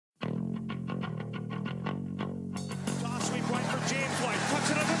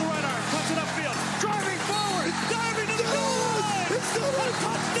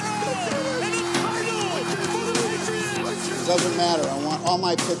It doesn't matter. I want all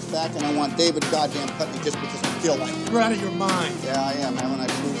my picks back, and I want David goddamn Putney just because I feel like it. You're out of your mind. Yeah, I am. Haven't I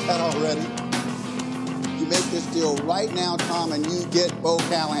proved that already? You make this deal right now, Tom, and you get Bo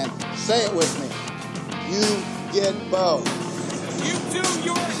Callahan. Say it with me. You get Bo. You do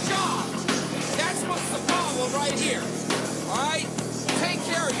your job. That's what's the problem right here. All right? Take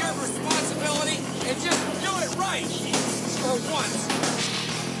care of your responsibility and just do it right. For once.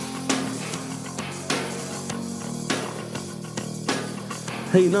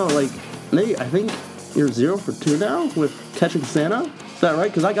 Hey, Nate, I think you're 0 for 2 now with catching Santa. Is that right?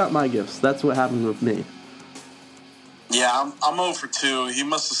 Because I got my gifts. That's what happened with me. Yeah, I'm 0 for 2. He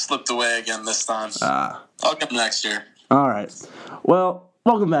must have slipped away again this time. I'll get him next year. All right. Well,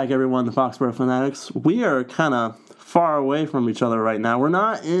 welcome back, everyone, to Foxborough Fanatics. We are kind of far away from each other right now. We're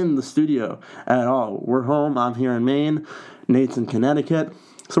not in the studio at all. We're home. I'm here in Maine. Nate's in Connecticut.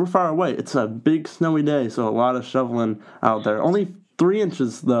 So we're far away. It's a big snowy day, so a lot of shoveling out there. Only 3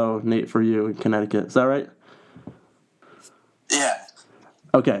 inches, though, Nate, for you in Connecticut. Is that right? Yeah.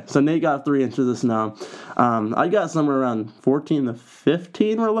 Okay, so Nate got 3 inches of snow. I got somewhere around 14 to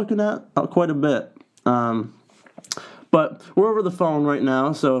 15 we're looking at. Quite a bit. But we're over the phone right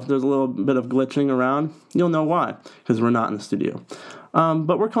now, so if there's a little bit of glitching around, you'll know why, because we're not in the studio.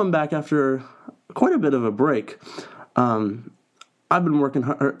 But we're coming back after quite a bit of a break. I've been working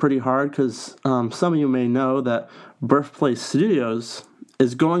pretty hard because some of you may know that Birthplace Studios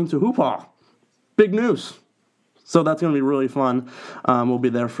is going to Hoop Hall. Big news. So that's going to be really fun. We'll be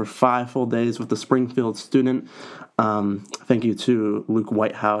there for 5 full days with the Springfield student. Thank you to Luke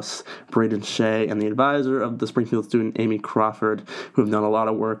Whitehouse, Braden Shea, and the advisor of the Springfield student, Amy Crawford, who have done a lot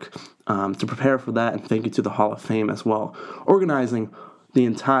of work to prepare for that. And thank you to the Hall of Fame as well, organizing the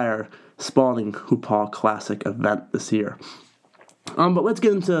entire Spalding Hoop Hall Classic event this year. But let's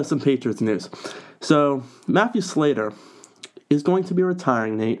get into some Patriots news. So Matthew Slater is going to be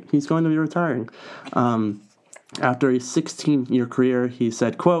retiring, Nate. He's going to be retiring. After a 16-year career, he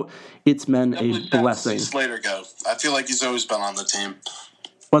said, quote, "It's been a blessing." Slater go. I feel like he's always been on the team.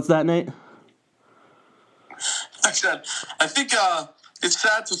 What's that, Nate? I think it's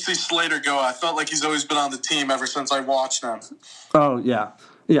sad to see Slater go. I felt like he's always been on the team ever since I watched him. Oh, yeah.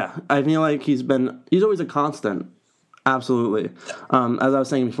 Yeah, I feel like he's always a constant. Absolutely. As I was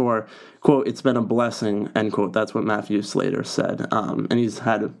saying before, quote, "It's been a blessing," end quote. That's what Matthew Slater said. And he's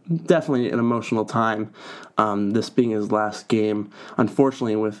had definitely an emotional time, this being his last game,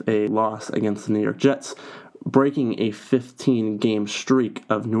 unfortunately with a loss against the New York Jets, breaking a 15-game streak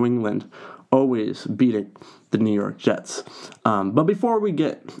of New England always beating the New York Jets. But before we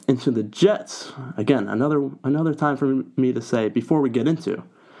get into the Jets, again, another time for me to say, before we get into,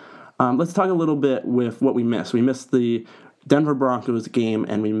 let's talk a little bit with what we missed. We missed the Denver Broncos game,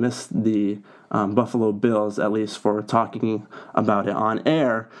 and we missed the Buffalo Bills, at least for talking about it on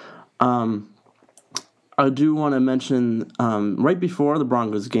air. I do want to mention, right before the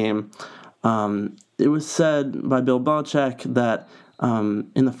Broncos game, it was said by Bill Belichick that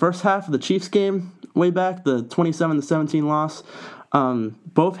in the first half of the Chiefs game, way back, the 27-17 loss,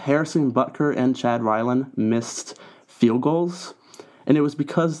 both Harrison Butker and Chad Ryland missed field goals. And it was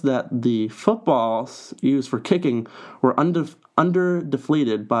because that the footballs used for kicking were under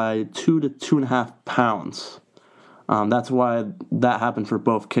deflated by 2 to 2.5 pounds. That's why that happened for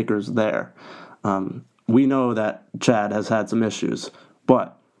both kickers there. We know that Chad has had some issues,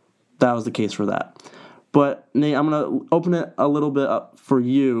 but that was the case for that. But Nate, I'm going to open it a little bit up for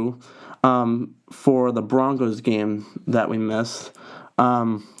you for the Broncos game that we missed.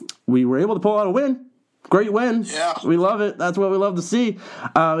 We were able to pull out a win. Great win. Yeah. We love it. That's what we love to see. It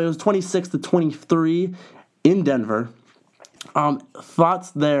was 26-23 in Denver.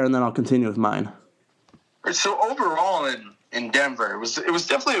 Thoughts there, and then I'll continue with mine. So overall in Denver, it was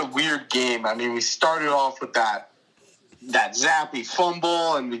definitely a weird game. I mean, we started off with that zappy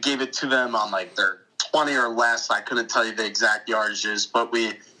fumble, and we gave it to them on like their 20 or less. I couldn't tell you the exact yardages, but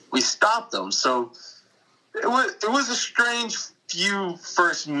we stopped them. So it was a strange few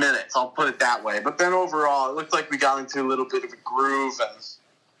first minutes, I'll put it that way. But then overall, it looked like we got into a little bit of a groove. And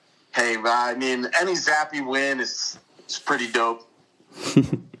hey, I mean, any zappy win is pretty dope.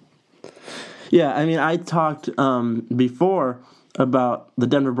 Yeah, I mean, I talked before about the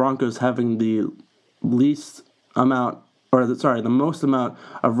Denver Broncos having the most amount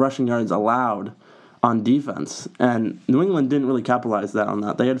of rushing yards allowed on defense. And New England didn't really capitalize on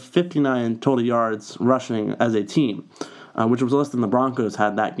that. They had 59 total yards rushing as a team. which was less than the Broncos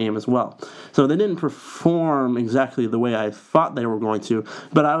had that game as well. So they didn't perform exactly the way I thought they were going to,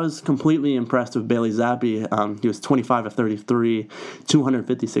 but I was completely impressed with Bailey Zappi. He was 25 of 33,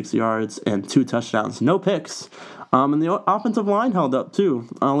 256 yards, and 2 touchdowns. No picks. And the offensive line held up too.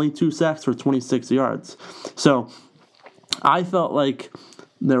 Only 2 sacks for 26 yards. So I felt like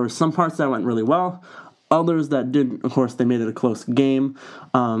there were some parts that went really well. Others that didn't. Of course, they made it a close game.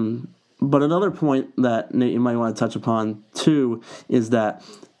 But another point that, Nate, you might want to touch upon, too, is that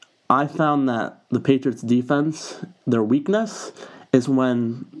I found that the Patriots' defense, their weakness, is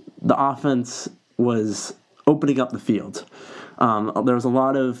when the offense was opening up the field. There was a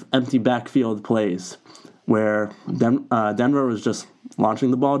lot of empty backfield plays where Denver was just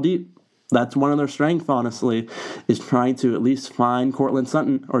launching the ball deep. That's one of their strengths, honestly, is trying to at least find Cortland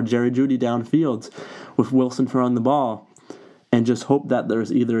Sutton or Jerry Jeudy downfield with Wilson throwing the ball, and just hope that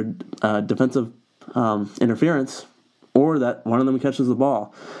there's either defensive interference or that one of them catches the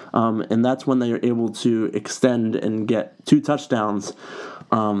ball. And that's when they are able to extend and get 2 touchdowns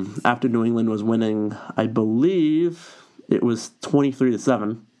after New England was winning, I believe it was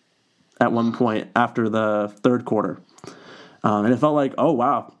 23-7 at one point after the third quarter. And it felt like, oh,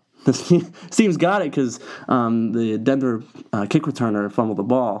 wow, this team's got it, because the Denver kick returner fumbled the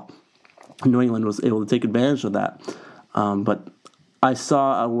ball. New England was able to take advantage of that. But I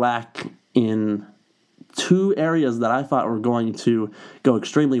saw a lack in 2 areas that I thought were going to go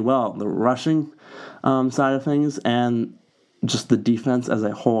extremely well. The rushing side of things and just the defense as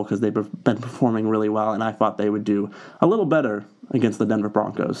a whole, because they've been performing really well, and I thought they would do a little better against the Denver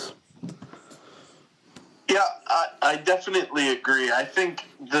Broncos. Yeah, I definitely agree. I think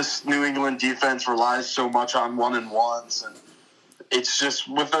this New England defense relies so much on 1-and-1s, and it's just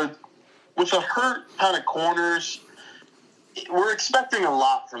with a hurt kind of corners, we're expecting a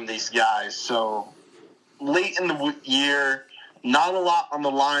lot from these guys. So late in the year, not a lot on the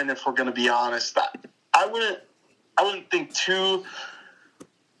line, if we're going to be honest. I wouldn't think too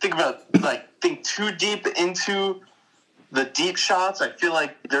deep into the deep shots. I feel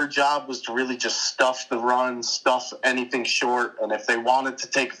like their job was to really just stuff the run, stuff anything short, and if they wanted to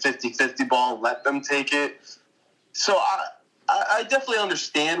take a 50-50 ball, let them take it. So I definitely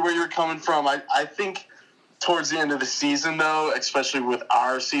understand where you're coming from. I think towards the end of the season, though, especially with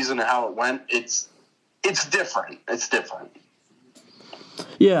our season and how it went, it's different. It's different.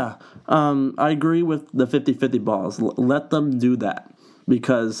 Yeah, I agree with the 50-50 balls. Let them do that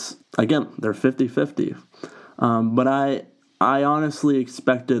because, again, they're 50-50. But I honestly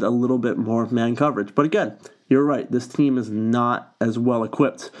expected a little bit more man coverage. But again, you're right. This team is not as well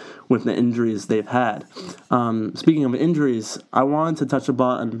equipped with the injuries they've had. Speaking of injuries, I wanted to touch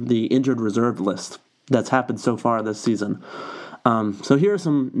upon the injured reserve list that's happened so far this season. So here are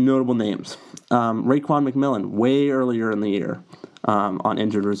some notable names. Raekwon McMillan, way earlier in the year on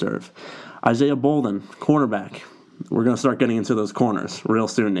injured reserve. Isaiah Bolden, cornerback. We're going to start getting into those corners real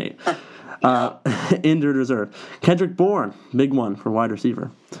soon, Nate. Injured reserve. Kendrick Bourne, big one for wide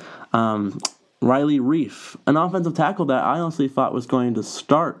receiver. Riley Reif, an offensive tackle that I honestly thought was going to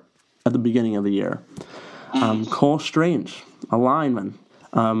start at the beginning of the year. Cole Strange, a lineman.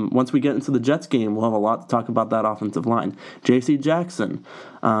 Once we get into the Jets game, we'll have a lot to talk about that offensive line. J.C. Jackson,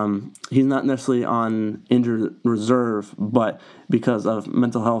 he's not necessarily on injured reserve, but because of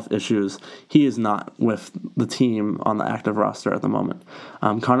mental health issues, he is not with the team on the active roster at the moment.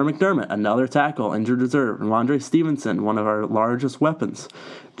 Connor McDermott, another tackle, injured reserve. Ramondre Stevenson, one of our largest weapons.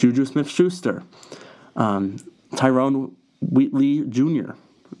 Juju Smith-Schuster. Tyrone Wheatley Jr.,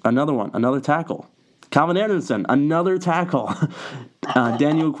 another tackle. Calvin Anderson, another tackle.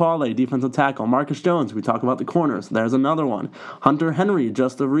 Daniel Quale, defensive tackle. Marcus Jones, we talk about the corners. There's another one. Hunter Henry,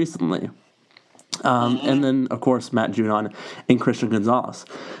 just of recently. And then, of course, Matt Judon and Christian Gonzalez.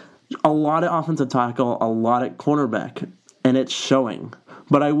 A lot of offensive tackle, a lot of cornerback, and it's showing.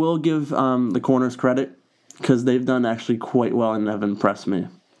 But I will give the corners credit because they've done actually quite well and have impressed me.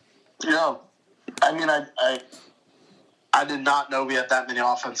 Yeah. I mean, I did not know we had that many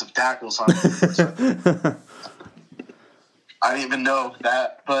offensive tackles on it. I didn't even know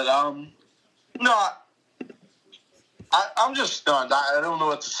that. But, no, I'm just stunned. I don't know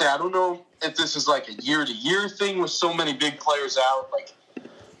what to say. I don't know if this is like a year-to-year thing with so many big players out. Like,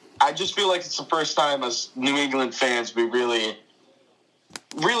 I just feel like it's the first time as New England fans we really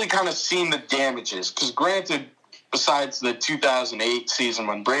kind of seen the damages. Because granted, besides the 2008 season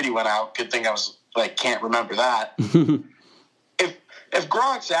when Brady went out, good thing I was like can't remember that. If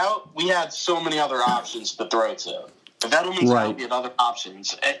Gronk's out, we had so many other options to throw to. If Edelman's out, we had other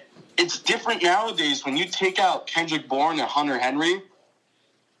options. It's different nowadays when you take out Kendrick Bourne and Hunter Henry.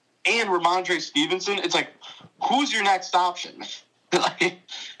 and Ramondre Stevenson, it's like, who's your next option? Like,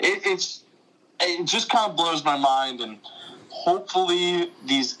 it just kind of blows my mind, and hopefully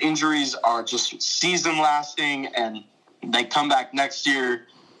these injuries are just season-lasting, and they come back next year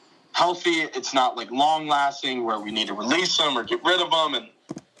healthy. It's not like long-lasting where we need to release them or get rid of them, and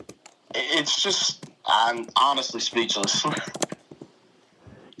it's just, I'm honestly speechless.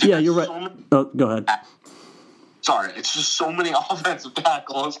 Yeah, you're right. Oh, go ahead. Sorry, it's just so many offensive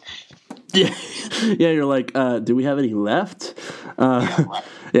tackles. Yeah, you're like, do we have any left? Yeah, right.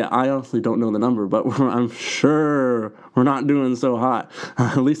 Yeah, I honestly don't know the number, but I'm sure we're not doing so hot.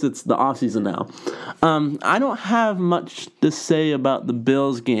 At least it's the offseason now. I don't have much to say about the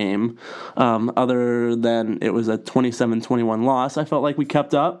Bills game, other than it was a 27-21 loss. I felt like we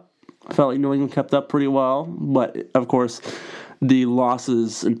kept up. I felt like New England kept up pretty well, but of course, the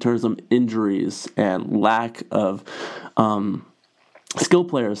losses in terms of injuries and lack of skill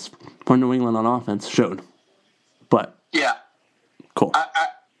players for New England on offense showed. But yeah, cool.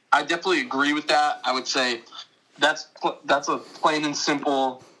 I definitely agree with that. I would say that's a plain and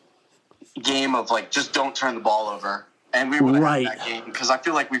simple game of like, just don't turn the ball over, and we would have had that game because I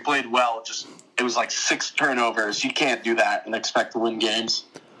feel like we played well. Just it was like 6 turnovers. You can't do that and expect to win games.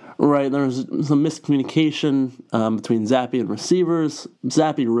 Right, there was some miscommunication between Zappe and receivers.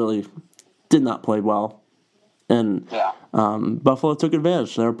 Zappe really did not play well, and Buffalo took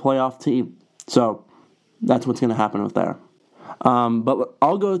advantage. They're a playoff team, so that's what's going to happen with there. But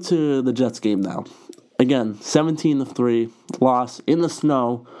I'll go to the Jets game now. Again, 17-3 loss in the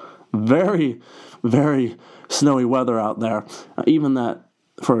snow. Very, very snowy weather out there. Even that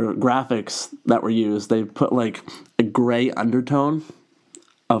for graphics that were used, they put like a gray undertone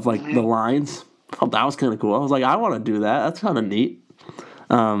of like the lines. I thought that was kind of cool. I was like, I want to do that. That's kind of neat.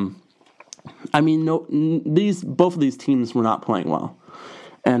 I mean, both of these teams were not playing well.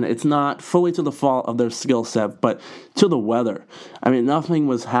 And it's not fully to the fault of their skill set, but to the weather. I mean, nothing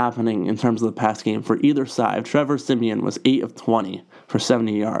was happening in terms of the pass game for either side. Trevor Siemian was 8 of 20 for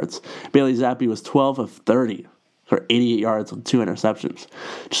 70 yards. Bailey Zappi was 12 of 30 for 88 yards with 2 interceptions.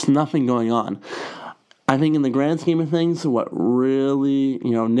 Just nothing going on. I think in the grand scheme of things, what really,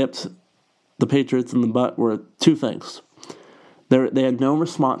 nipped the Patriots in the butt were 2 things. They had no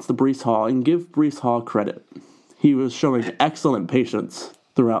response to Breece Hall, and give Breece Hall credit. He was showing excellent patience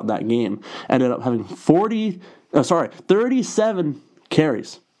throughout that game. Ended up having 37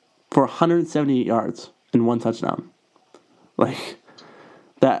 carries for 178 yards and 1 touchdown. Like,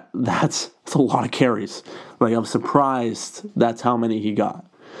 that's a lot of carries. Like, I'm surprised that's how many he got.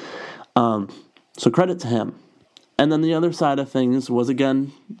 So credit to him. And then the other side of things was,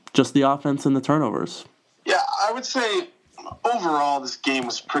 again, just the offense and the turnovers. Yeah, I would say overall this game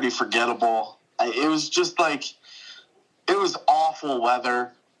was pretty forgettable. It was just like, it was awful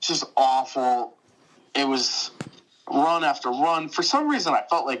weather, just awful. It was run after run. For some reason, I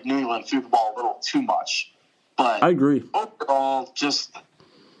felt like New England threw the ball a little too much. But I agree. Overall, just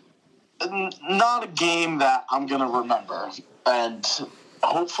not a game that I'm going to remember. And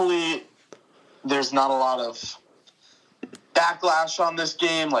hopefully there's not a lot of backlash on this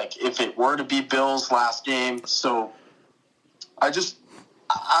game, like if it were to be Bill's last game. So I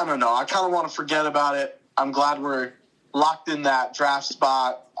don't know. I kind of want to forget about it. I'm glad we're locked in that draft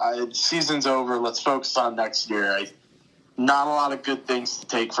spot. Season's over. Let's focus on next year. Not a lot of good things to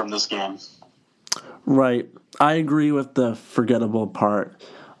take from this game. Right. I agree with the forgettable part.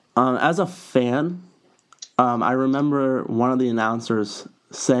 As a fan, I remember one of the announcers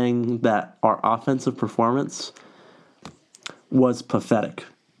saying that our offensive performance was pathetic.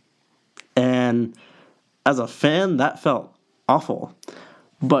 And as a fan, that felt awful.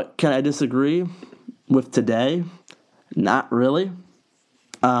 But can I disagree with today? Not really.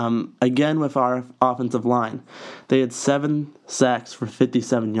 Again, with our offensive line, they had 7 sacks for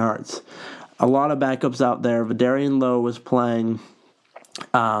 57 yards. A lot of backups out there. Vidarian Lowe was playing.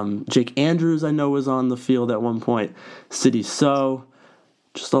 Jake Andrews, I know, was on the field at one point. Sidney So.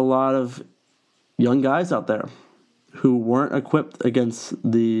 Just a lot of young guys out there who weren't equipped against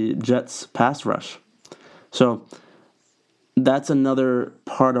the Jets' pass rush. So that's another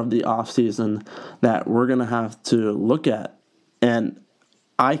part of the offseason that we're going to have to look at. And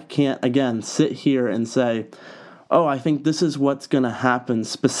I can't, again, sit here and say, oh, I think this is what's going to happen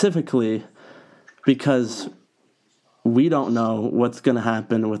specifically, because we don't know what's going to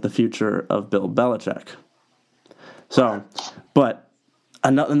happen with the future of Bill Belichick. So, but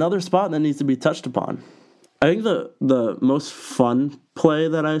another spot that needs to be touched upon. I think the most fun play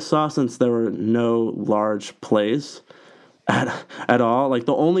that I saw, since there were no large plays at all, like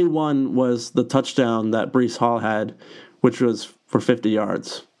the only one was the touchdown that Breece Hall had, which was for 50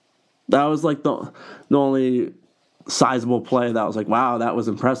 yards. That was like the only sizable play that was like, wow, that was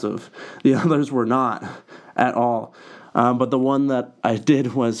impressive. The others were not at all. But the one that I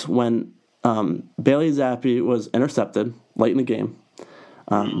did was when Bailey Zappi was intercepted late in the game.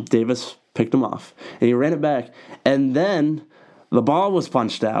 Davis picked him off, and he ran it back, and then the ball was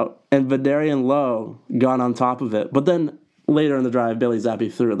punched out, and Vidarian Lowe got on top of it. But then later in the drive, Bailey Zappi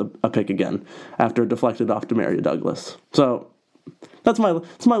threw a pick again after it deflected off Demario Douglas. So that's my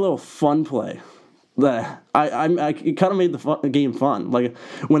little fun play. That it kind of made the game fun. Like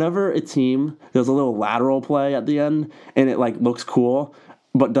whenever a team does a little lateral play at the end and it like looks cool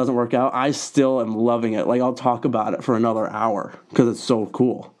but doesn't work out, I still am loving it. Like I'll talk about it for another hour because it's so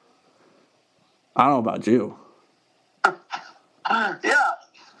cool. I don't know about you. Yeah,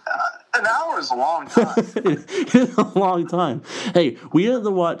 an hour is a long time. It's a long time. Hey, we had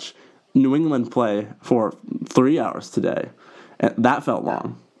to watch New England play for 3 hours today, and that felt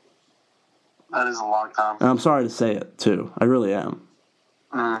long. That is a long time. And I'm sorry to say it too. I really am.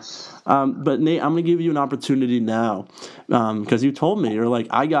 But Nate, I'm gonna give you an opportunity now because you told me you're like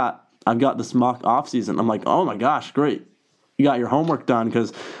I've got this mock offseason. I'm like, oh my gosh, great. You got your homework done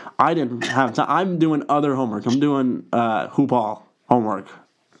because I didn't have time. I'm doing other homework. I'm doing hoop ball homework,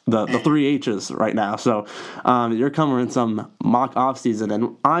 the 3 H's right now. So you're covering some mock offseason,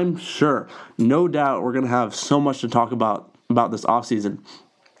 and I'm sure, no doubt, we're going to have so much to talk about this offseason.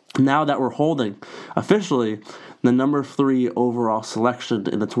 Now that we're holding officially the number 3 overall selection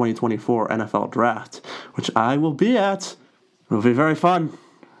in the 2024 NFL Draft, which I will be at. It'll be very fun.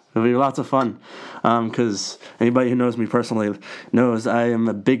 It'll be lots of fun because anybody who knows me personally knows I am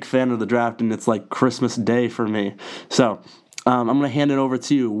a big fan of the draft, and it's like Christmas Day for me. So I'm going to hand it over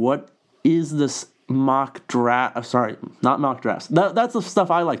to you. What is this mock draft? Sorry, not mock drafts. That's the stuff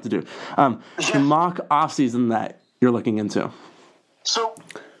I like to do. Mock offseason that you're looking into. So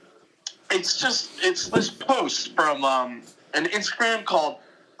it's this post from an Instagram called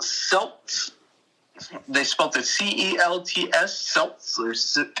Celts. They spelled it CELTS, Celts, or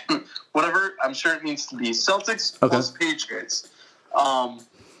whatever. I'm sure it means to be Celtics plus Patriots.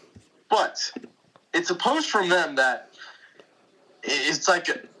 But it's a post from them that it's like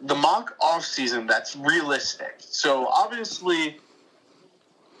the mock offseason that's realistic. So obviously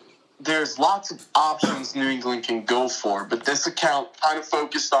there's lots of options New England can go for, but this account kind of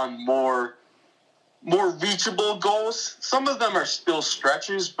focused on more reachable goals. Some of them are still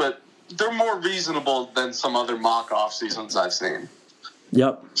stretches, but they're more reasonable than some other mock off seasons I've seen.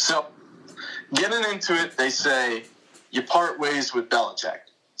 Yep. So, getting into it, they say you part ways with Belichick.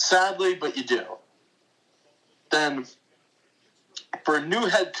 Sadly, but you do. Then, for a new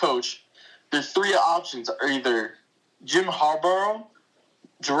head coach, their 3 options are either Jim Harbaugh,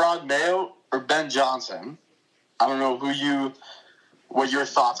 Gerard Mayo, or Ben Johnson. I don't know what your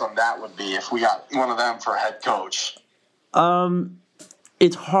thoughts on that would be if we got one of them for a head coach.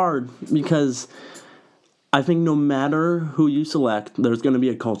 It's hard because I think no matter who you select, there's going to be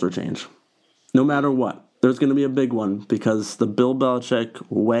a culture change. No matter what, there's going to be a big one because the Bill Belichick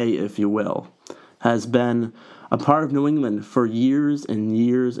way, if you will, has been a part of New England for years and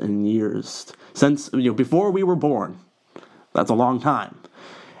years and years. Since before we were born. That's a long time.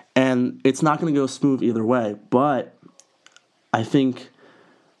 And it's not going to go smooth either way, but I think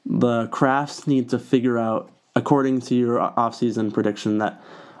the Crafts need to figure out, according to your offseason prediction, that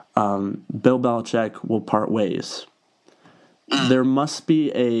Bill Belichick will part ways. There must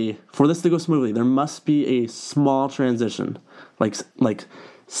be for this to go smoothly, there must be a small transition, like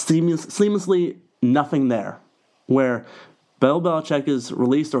seamlessly nothing there, where Bill Belichick is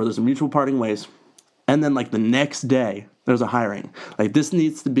released or there's a mutual parting ways, and then like the next day there's a hiring. Like this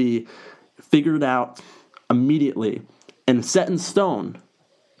needs to be figured out immediately and set in stone.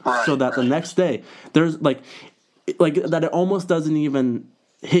 Right, so that the next day there's like that it almost doesn't even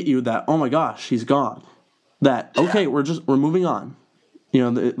hit you that, oh my gosh, he's gone. That okay, we're moving on.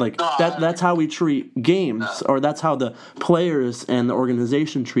 That's how we treat games, or that's how the players and the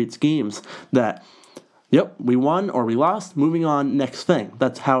organization treats games. That yep, we won or we lost, moving on, next thing.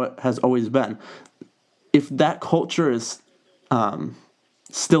 That's how it has always been. If that culture is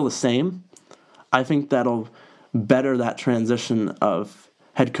still the same, I think that'll better that transition of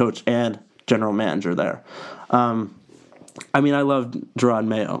head coach and general manager there. I love Gerard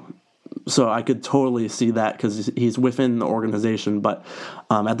Mayo, so I could totally see that because he's within the organization. But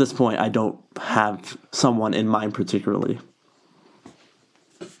at this point, I don't have someone in mind particularly.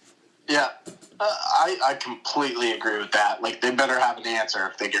 Yeah, I completely agree with that. Like, they better have an answer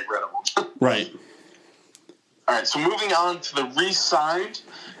if they get rid of him. Right. All right, so moving on to the re-signed.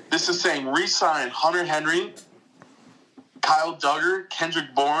 This is saying re-sign Hunter Henry, Kyle Duggar,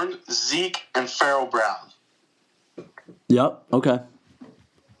 Kendrick Bourne, Zeke, and Farrell Brown. Yep. Okay.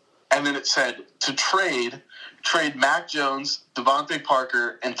 And then it said to trade Mac Jones, Devontae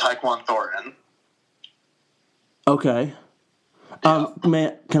Parker, and Tyquan Thornton. Okay.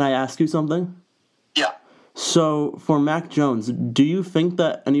 Can I ask you something? Yeah. So for Mac Jones, do you think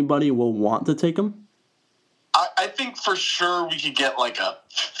that anybody will want to take him? I think for sure we could get like a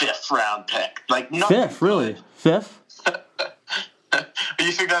 5th round pick. Like fifth, really? 5th?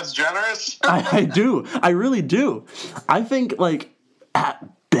 You think that's generous? I do. I really do. I think, like, at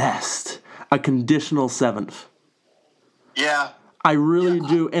best, a conditional 7th. Yeah. I really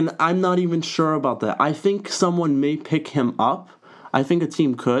do. And I'm not even sure about that. I think someone may pick him up. I think a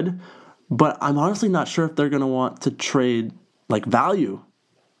team could. But I'm honestly not sure if they're going to want to trade, like, value.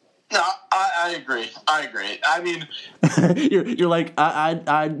 No, I agree. I mean, you're like, I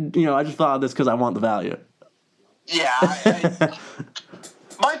just thought of this because I want the value. Yeah.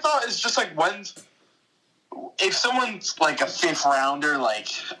 My thought is just like if someone's like a 5th rounder, like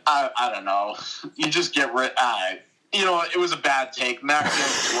I don't know, you just get rid. It was a bad take. Mac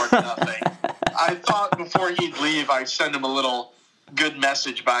Jones is worth nothing. I thought before he'd leave, I'd send him a little good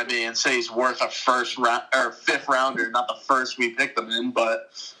message by me and say he's worth a 5th rounder, not the first we picked him in.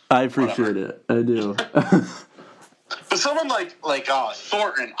 But I appreciate it. I do. But someone like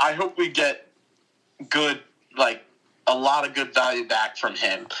Thornton, I hope we get good, like a lot of good value back from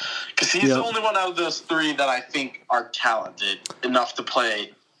him, because he's the only one out of those 3 that I think are talented enough to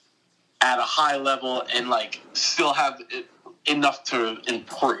play at a high level and like still have enough to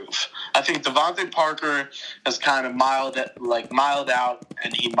improve. I think Devontae Parker has kind of miled out,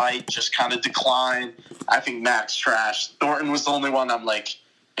 and he might just kind of decline. I think Mac's trash. Thornton was the only one I'm like,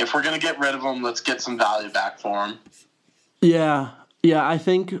 if we're gonna get rid of him, let's get some value back for him. Yeah. I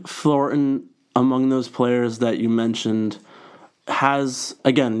think Thornton, among those players that you mentioned, has,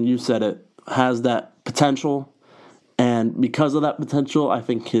 again, you said it, has that potential. And because of that potential, I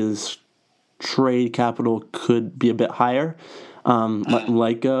think his trade capital could be a bit higher.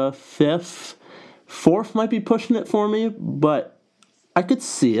 Like a 5th. 4th might be pushing it for me, but I could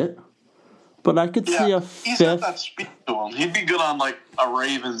see it. But I could see a 5th. He's got that speed to him. He'd be good on like a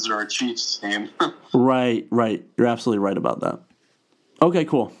Ravens or a Chiefs team. Right. You're absolutely right about that. Okay,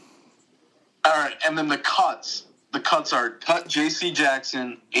 cool. All right, and then the cuts. The cuts are cut J.C.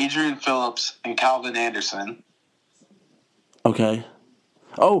 Jackson, Adrian Phillips, and Calvin Anderson. Okay.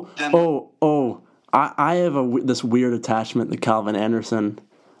 I have this weird attachment to Calvin Anderson.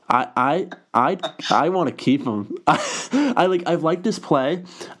 I want to keep him. I've liked his play,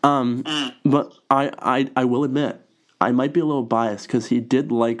 but I will admit I might be a little biased because he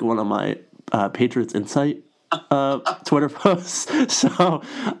did like one of my Patriots Insight Twitter posts, so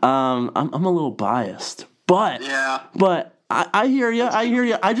I'm a little biased. But I hear you.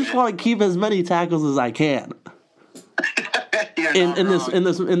 I just want to keep as many tackles as I can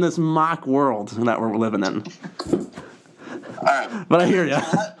in this mock world that we're living in. All right, but I hear you.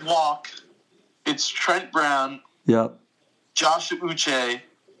 Walk. It's Trent Brown. Yep. Josh Uche,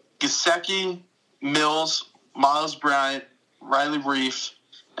 Gesicki, Mills, Miles Bryant, Riley Reif,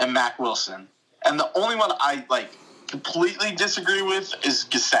 and Mac Wilson. And the only one I completely disagree with is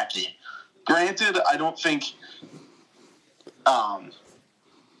Gesicki. Granted, I don't think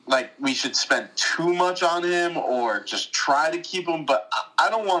we should spend too much on him or just try to keep him, but I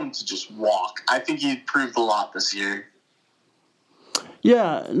don't want him to just walk. I think he proved a lot this year.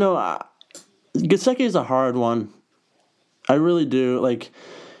 Yeah, no, Gesicki is a hard one. I really do.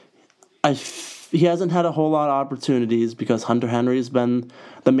 He hasn't had a whole lot of opportunities because Hunter Henry's been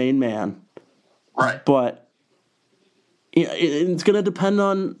the main man. Right. But it's going to depend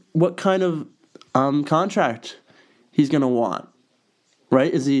on what kind of contract he's going to want.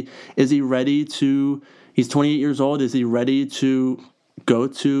 Right? Is he ready to? He's 28 years old. Is he ready to go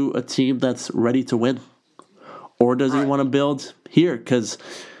to a team that's ready to win, or does he want to build here? Because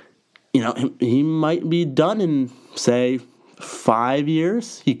he might be done in say 5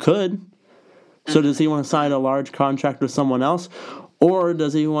 years. He could. So does he want to sign a large contract with someone else, or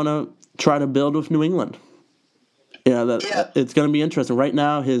does he want to try to build with New England? It's going to be interesting. Right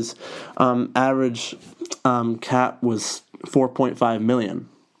now, his average cap was $4.5 million.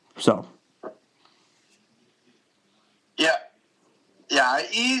 So. Yeah,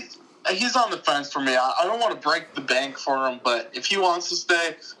 he's on the fence for me. I don't want to break the bank for him, but if he wants to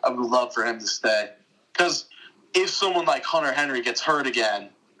stay, I would love for him to stay. Because if someone like Hunter Henry gets hurt again,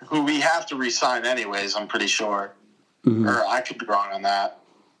 who we have to re-sign anyways, I'm pretty sure. Mm-hmm. Or I could be wrong on that.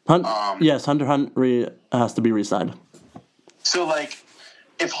 Yes, Hunter Henry has to be re-signed. So,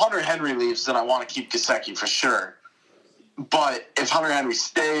 if Hunter Henry leaves, then I want to keep Gesicki for sure. But if Hunter Henry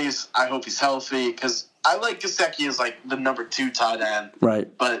stays, I hope he's healthy because I like Gesicki as like the number 2 tight end. Right.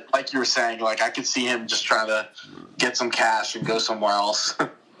 But like you were saying, like I could see him just trying to get some cash and go somewhere else.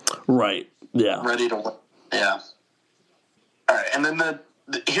 Right. Yeah. Ready to win. Yeah. All right, and then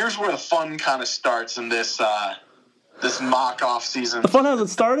here's where the fun kind of starts in this this mock off season. The fun hasn't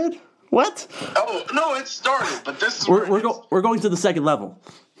started? What? Oh no, it started, but this is we're going to the second level.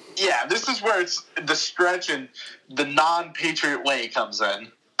 Yeah, this is where it's the stretch and the non-Patriot way comes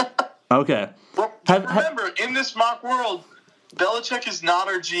in. Okay. Well, remember, in this mock world, Belichick is not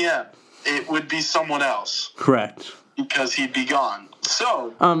our GM. It would be someone else. Correct. Because he'd be gone.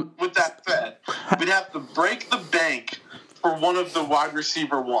 So, with that said, we'd have to break the bank for one of the wide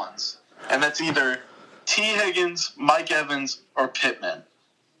receiver ones. And that's either T. Higgins, Mike Evans, or Pittman.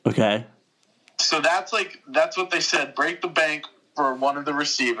 Okay. So that's what they said. Break the bank for one of the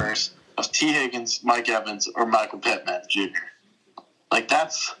receivers of T. Higgins, Mike Evans, or Michael Pittman Jr. Like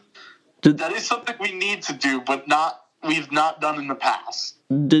that is something we need to do, but we've not done in the past.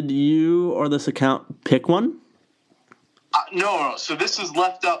 Did you or this account pick one? No. So this is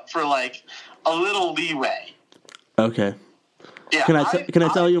left up for like a little leeway. Okay. Yeah. Can I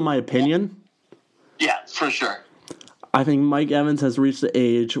tell you my opinion? Yeah, for sure. I think Mike Evans has reached the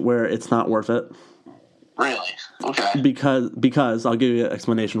age where it's not worth it. Really? Okay. Because I'll give you an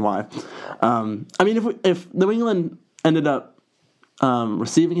explanation why. I mean, if New England ended up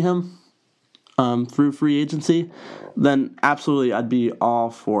receiving him through free agency, then absolutely I'd be all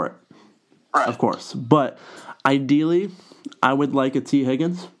for it. Right. Of course. But ideally, I would like a T.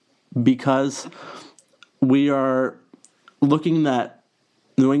 Higgins because we are looking that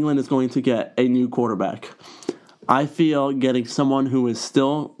New England is going to get a new quarterback. I feel getting someone who is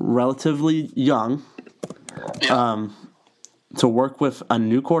still relatively young to work with a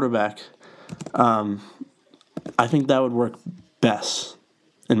new quarterback, I think that would work best,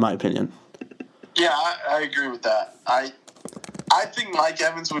 in my opinion. Yeah, I agree with that. I think Mike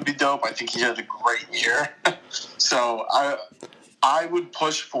Evans would be dope. I think he had a great year. So I would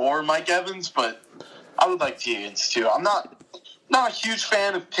push for Mike Evans, but I would like T. Higgins too. I'm not a huge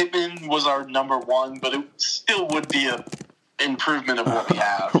fan if Pittman was our number 1, but it still would be an improvement of what we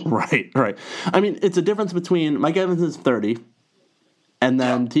have. Right. I mean, it's a difference between Mike Evans is 30 and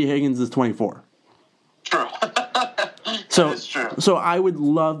then T. Higgins is 24. True. So, is true. So I would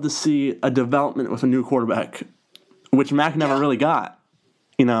love to see a development with a new quarterback, which Mac never really got,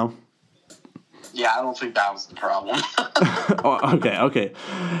 you know? Yeah, I don't think that was the problem. Oh, okay.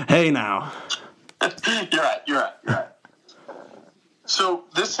 Hey, now. You're right. So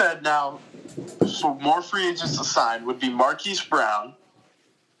this said now, so more free agents to sign would be Marquise Brown,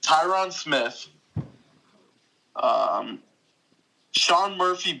 Tyron Smith, Sean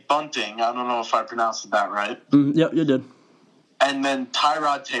Murphy Bunting. I don't know if I pronounced that right. Yep, you did. And then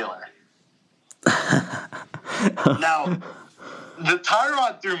Tyrod Taylor. Now, the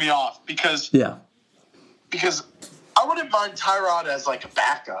Tyrod threw me off because I wouldn't mind Tyrod as like a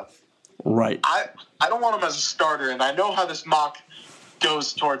backup. Right. I don't want him as a starter, and I know how this mock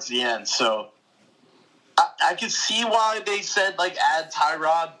goes towards the end, so I could see why they said like add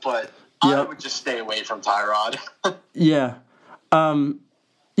Tyrod, but I would just stay away from Tyrod. Yeah.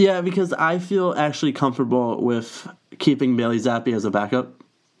 Yeah, because I feel actually comfortable with keeping Bailey Zappi as a backup.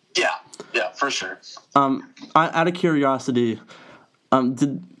 Yeah, for sure. Out of curiosity,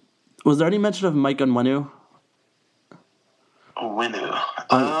 was there any mention of Mike Onwenu?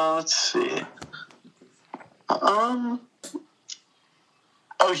 Let's see.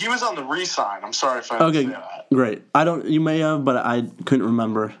 He was on the re-sign. I'm sorry if I didn't say that. Great. You may have, but I couldn't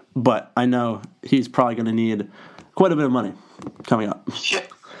remember. But I know he's probably going to need quite a bit of money coming up. Yeah,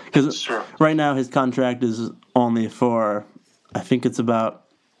 because right now his contract is only for, I think it's about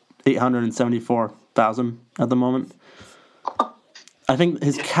 $874,000 at the moment. I think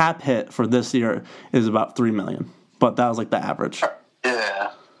his cap hit for this year is about $3 million, but that was like the average.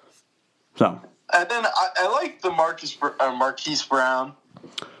 Yeah. So. And then I like the Marquise Brown.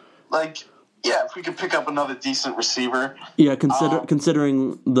 Like, yeah, if we could pick up another decent receiver. Yeah,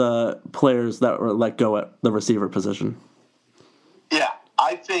 considering the players that were let go at the receiver position. Yeah,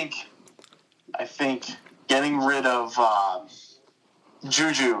 I think getting rid of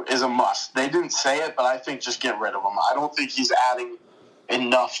Juju is a must. They didn't say it, but I think just get rid of him. I don't think he's adding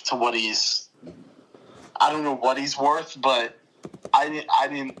enough to what he's. I don't know what he's worth, but I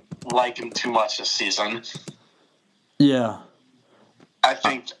didn't like him too much this season. Yeah. I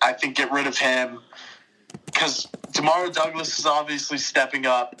think get rid of him because Demario Douglas is obviously stepping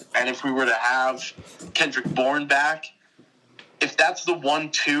up, and if we were to have Kendrick Bourne back, if that's the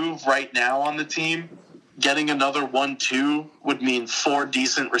 1-2 right now on the team, getting another 1-2 would mean 4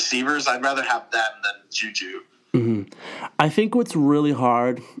 decent receivers. I'd rather have them than Juju. Mm-hmm. I think what's really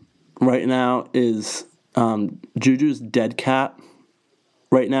hard right now is Juju's dead cap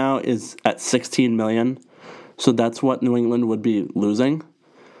right now is at $16 million. So that's what New England would be losing.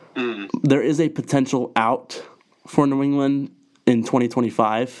 There is a potential out for New England in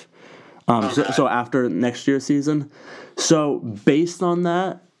 2025. So after next year's season. So based on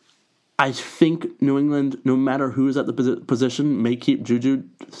that, I think New England, no matter who's at the position, may keep Juju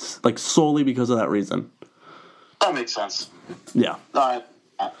like solely because of that reason. That makes sense. Yeah. All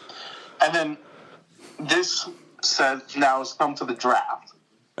right. And then this says now has come to the draft.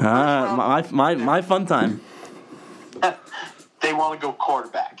 My fun time. They want to go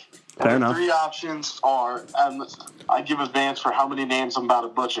quarterback. Fair enough. 3 options are, I give advance for how many names I'm about to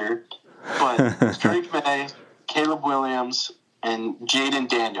butcher, but Drake May, Caleb Williams, and Jaden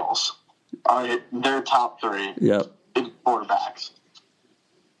Daniels are their top 3 in quarterbacks.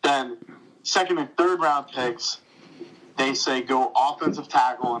 Then second and third round picks, they say go offensive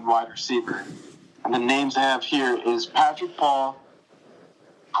tackle and wide receiver. And the names I have here is Patrick Paul,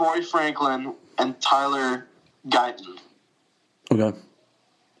 Corey Franklin, and Tyler Guyton. Okay.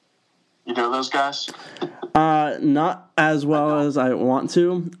 You know those guys? Not as well as I want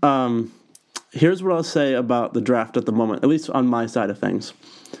to. Here's what I'll say about the draft at the moment, at least on my side of things.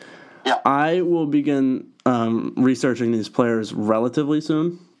 Yeah. I will begin researching these players relatively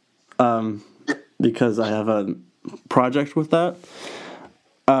soon because I have a project with that,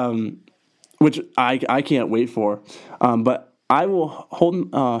 which I can't wait for. But I will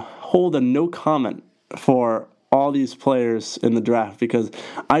hold a no comment for all these players in the draft because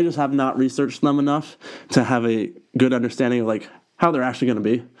I just have not researched them enough to have a good understanding of like how they're actually going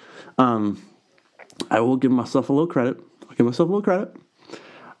to be. I will give myself a little credit.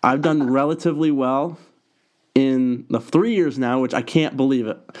 I've done relatively well in the 3 years now, which I can't believe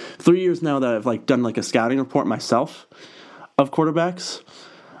it. 3 years now that I've like done like a scouting report myself of quarterbacks.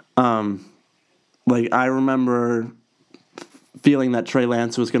 Like I remember feeling that Trey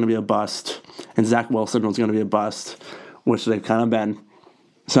Lance was going to be a bust and Zach Wilson was going to be a bust, which they've kind of been.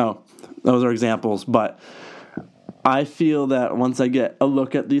 So those are examples, but I feel that once I get a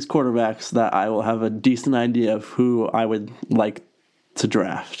look at these quarterbacks that I will have a decent idea of who I would like to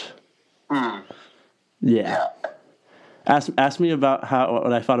draft. Yeah. Ask me about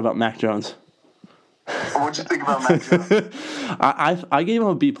what I thought about Mac Jones. What'd you think about Mac Jones? I gave him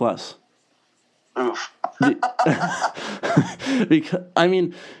a B+. Oof. Because I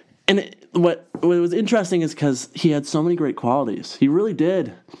mean, and what was interesting is because he had so many great qualities. He really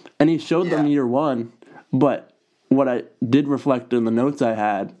did, and he showed them year one. But what I did reflect in the notes I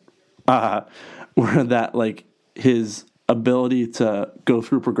had were that like his ability to go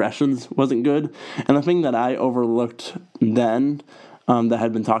through progressions wasn't good, and the thing that I overlooked then that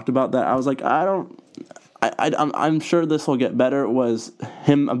had been talked about that I was like I'm sure this will get better was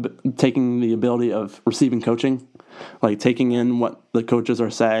him taking the ability of receiving coaching, like taking in what the coaches are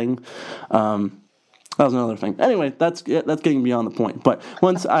saying. That was another thing. Anyway, that's getting beyond the point. But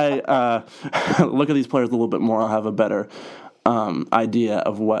once I look at these players a little bit more, I'll have a better idea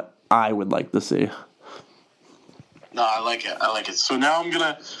of what I would like to see. No, I like it. So now I'm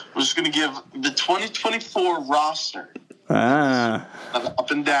just gonna give the 2024 roster up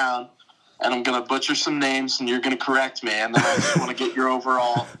and down. And I'm going to butcher some names, and you're going to correct me, and then I just want to get your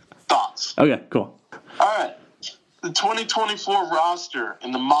overall thoughts. Okay, cool. All right. The 2024 roster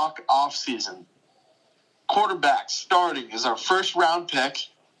in the mock offseason. Quarterback starting is our first-round pick.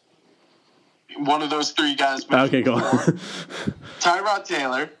 One of those 3 guys. Okay, cool. Tyrod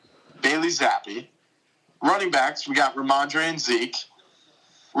Taylor, Bailey Zappi. Running backs, we got Ramondre and Zeke.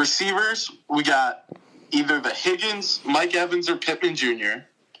 Receivers, we got either the Higgins, Mike Evans, or Pittman Jr.,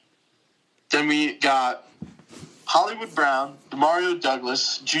 Then we got Hollywood Brown, Demario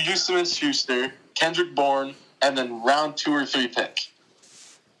Douglas, Juju Smith-Schuster, Kendrick Bourne, and then round 2 or 3 pick.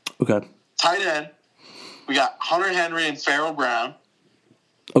 Okay. Tight end, we got Hunter Henry and Farrell Brown.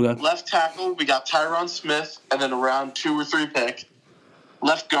 Okay. Left tackle, we got Tyron Smith, and then a round 2 or 3 pick.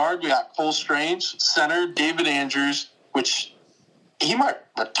 Left guard, we got Cole Strange. Center, David Andrews, which he might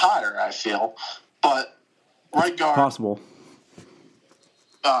retire, I feel. But right guard. Possible.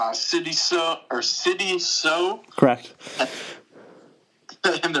 City So. Correct.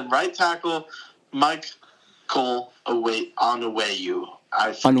 And then right tackle, Michael Onwenu.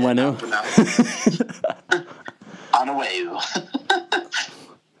 Onwenu. Onwenu.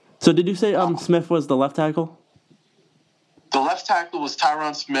 So did you say Smith was the left tackle? The left tackle was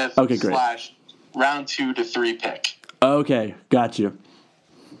Tyron Smith. Okay, great. / round 2 to 3 pick. Okay, got you.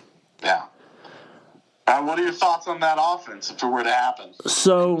 Yeah. What are your thoughts on that offense if it were to happen?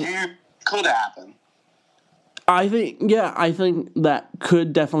 So Could happen. I think that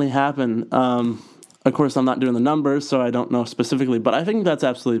could definitely happen. Of course, I'm not doing the numbers, so I don't know specifically, but I think that's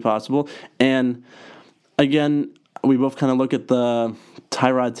absolutely possible. And again, we both kind of look at the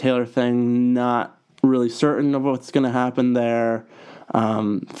Tyrod Taylor thing, not really certain of what's going to happen there.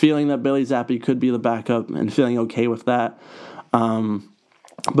 Feeling that Billy Zappi could be the backup and feeling okay with that.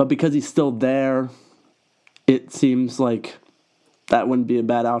 But because he's still there, it seems like that wouldn't be a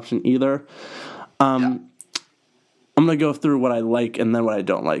bad option either. I'm going to go through what I like and then what I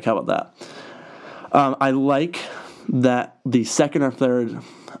don't like. How about that? I like that the second or third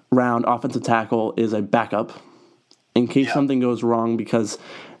round offensive tackle is a backup in case something goes wrong, because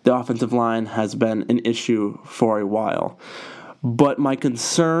the offensive line has been an issue for a while. But my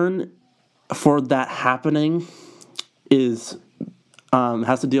concern for that happening is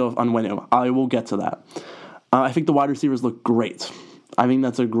has to deal with Onwenu. I will get to that. I think the wide receivers look great. I think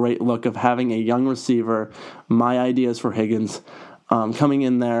that's a great look of having a young receiver. My ideas for Higgins coming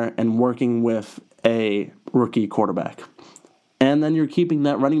in there and working with a rookie quarterback. And then you're keeping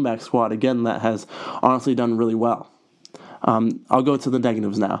that running back squad, again, that has honestly done really well. I'll go to the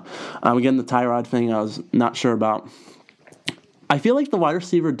negatives now. Again, the Tyrod thing I was not sure about. I feel like the wide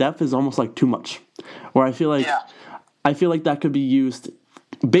receiver depth is almost like too much. Where I feel like that could be used,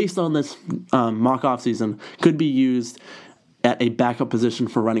 based on this mock offseason, could be used at a backup position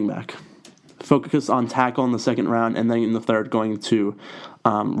for running back. Focus on tackle in the second round, and then in the third going to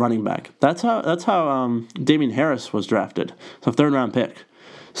running back. That's how Damian Harris was drafted. So third round pick.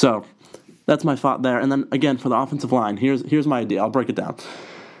 So that's my thought there. And then again for the offensive line, here's my idea. I'll break it down.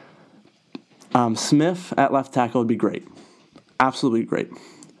 Smith at left tackle would be great. Absolutely great.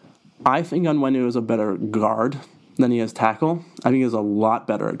 I think Onwenu is a better guard than he is tackle. I think he's a lot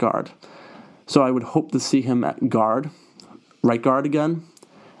better at guard. So I would hope to see him at guard, right guard again,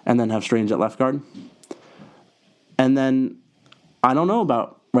 and then have Strange at left guard. And then I don't know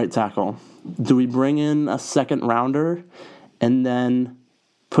about right tackle. Do we bring in a second rounder and then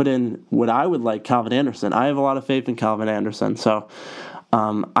put in what I would like, Calvin Anderson? I have a lot of faith in Calvin Anderson, so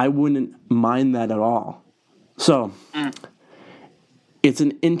I wouldn't mind that at all. So it's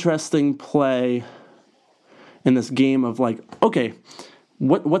an interesting play in this game of like, okay,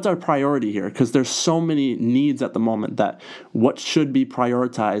 what's our priority here? Because there's so many needs at the moment that what should be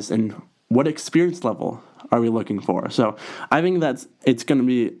prioritized and what experience level are we looking for? So I think it's going to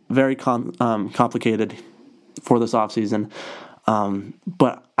be very complicated for this offseason.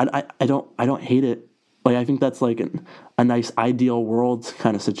 But I don't hate it. Like, I think that's like a nice ideal world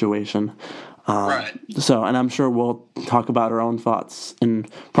kind of situation. Right. So, and I'm sure we'll talk about our own thoughts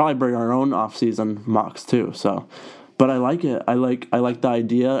and probably bring our own off-season mocks too. So, but I like it. I like the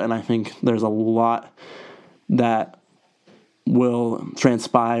idea, and I think there's a lot that will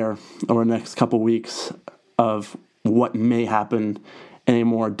transpire over the next couple weeks of what may happen in a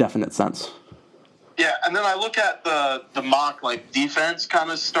more definite sense. Yeah, and then I look at the mock like defense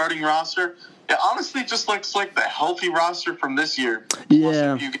kind of starting roster. It honestly just looks like the healthy roster from this year.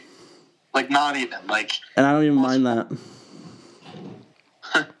 Yeah. Like not even like. And I don't even mind that.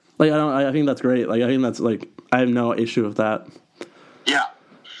 Like I think that's great. Like I think that's like I have no issue with that. Yeah,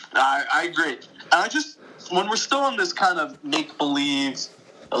 I agree. And when we're still on this kind of make believe,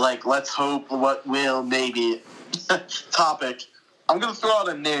 like let's hope what will maybe topic, I'm gonna throw out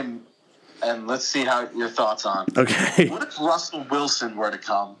a name. And let's see how your thoughts on. Okay. What if Russell Wilson were to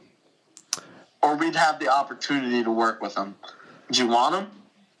come? Or we'd have the opportunity to work with him. Do you want him?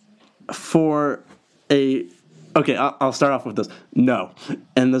 Okay, I'll start off with this. No.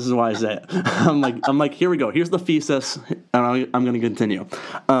 And this is why I say it. I'm like, here we go. Here's the thesis, and I'm going to continue.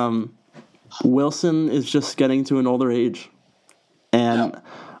 Wilson is just getting to an older age. And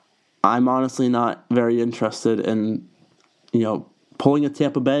I'm honestly not very interested in, pulling a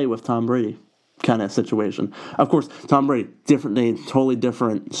Tampa Bay with Tom Brady kind of situation. Of course, Tom Brady, different name, totally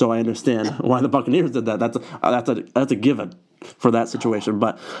different. So I understand why the Buccaneers did that. That's a given for that situation.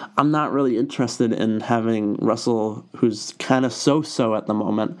 But I'm not really interested in having Russell, who's kind of so-so at the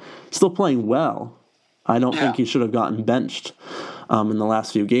moment, still playing well. I don't think he should have gotten benched in the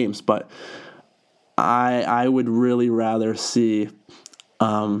last few games. But I would really rather see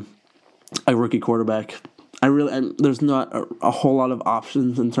a rookie quarterback. There's not a whole lot of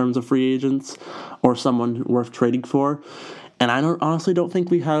options in terms of free agents or someone worth trading for, and I honestly don't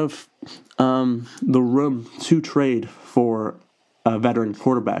think we have the room to trade for a veteran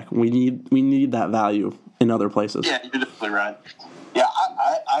quarterback. We need that value in other places. Yeah, you're definitely right. Yeah,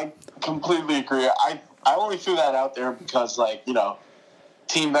 I completely agree. I only threw that out there because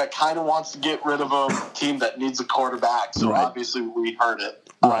team that kind of wants to get rid of him, team that needs a quarterback. So obviously we heard it.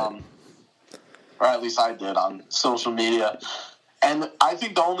 Or at least I did on social media. And I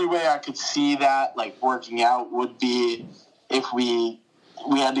think the only way I could see that like working out would be if we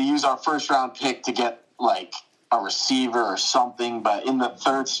had to use our first round pick to get like a receiver or something. But in the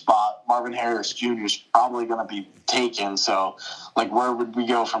third spot, Marvin Harris Jr. is probably going to be taken. So like where would we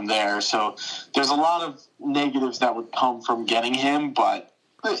go from there? So there's a lot of negatives that would come from getting him. But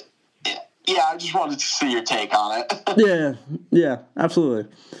yeah, I just wanted to see your take on it. Yeah,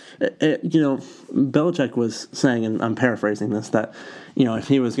 absolutely. Belichick was saying, and I'm paraphrasing this, that, if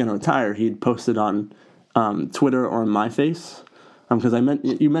he was going to retire, he'd post it on Twitter or MyFace. Because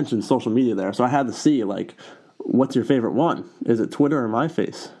you mentioned social media there, so I had to see, like, what's your favorite one? Is it Twitter or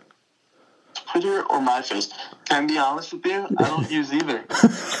MyFace? Twitter or MyFace? Can I be honest with you? I don't use either.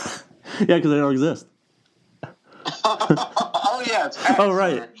 Yeah, because they don't exist. Oh, yeah, it's X. Oh,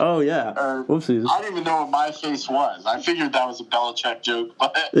 right. Yeah. Whoopsies. I didn't even know what MyFace was. I figured that was a Belichick joke,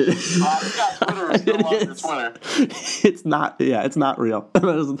 but I got Twitter is no longer Twitter. It's not. Yeah, it's not real.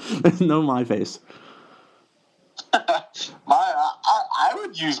 There's no MyFace. I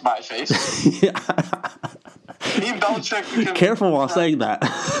would use MyFace. Yeah. Me and Belichick. Careful while saying that.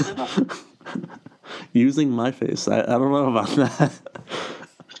 Using MyFace. I don't know about that.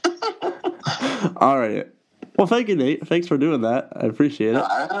 All right. Well, thank you, Nate. Thanks for doing that. I appreciate it.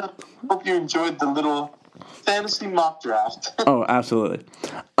 I hope you enjoyed the little fantasy mock draft. Oh, absolutely.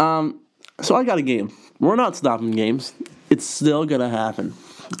 So I got a game. We're not stopping games. It's still going to happen.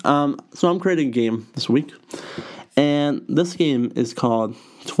 So I'm creating a game this week. And this game is called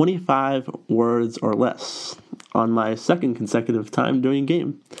 25 Words or Less on my second consecutive time doing a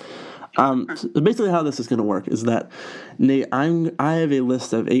game. So basically how this is going to work is that, Nate, I have a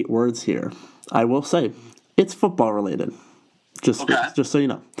list of 8 words here. I will say it's football related, just so you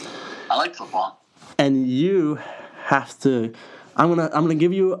know. I like football. And you have to. I'm gonna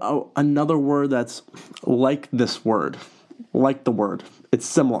give you another word that's like this word, like the word. It's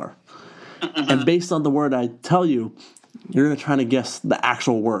similar, and based on the word I tell you, you're gonna try to guess the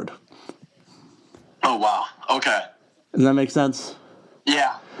actual word. Oh wow! Okay. Does that make sense?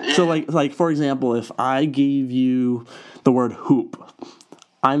 Yeah. So like for example, if I gave you the word hoop,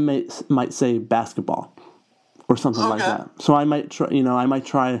 I might say basketball or something like that. So I might try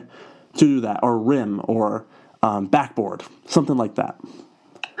to do that, or rim, or backboard, something like that.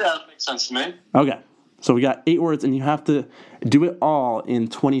 Yeah, that makes sense to me. Okay, so we got 8 words, and you have to do it all in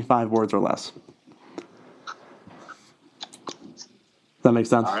 25 words or less. Does that make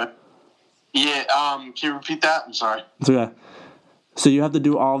sense? All right. Yeah. Can you repeat that? I'm sorry. It's okay. So you have to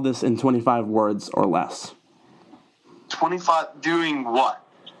do all of this in 25 words or less. 25 doing what?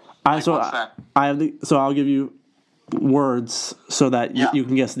 What's that? So I'll give you words so that you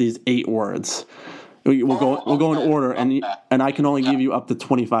can guess these 8 words. We'll go in order, and I can only give you up to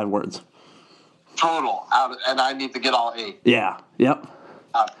 25 words. Total, and I need to get all 8. Yeah. Yep.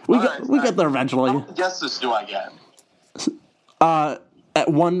 We get there eventually. How many guesses do I get? At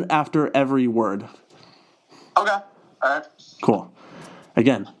one after every word. Okay. All right. Cool.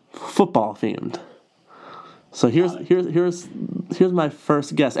 Again, football themed. So here's my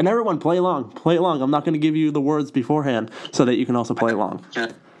first guess, and everyone play along. I'm not going to give you the words beforehand so that you can also play along.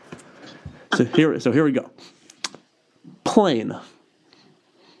 Okay. So here we go. Plane.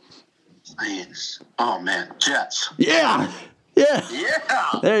 Planes. Oh man, Jets. Yeah.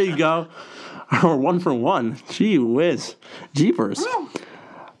 There you go. Or 1 for 1. Gee whiz, jeepers. Woo.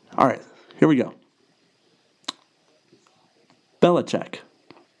 All right, here we go. Belichick.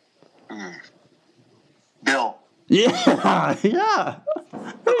 Bill. Yeah.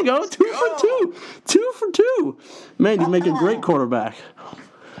 There you go. 2 for 2. 2 for 2. Man, you make a great quarterback.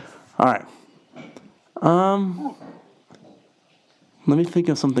 All right. Let me think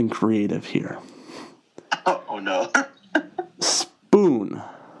of something creative here. Oh no. Spoon.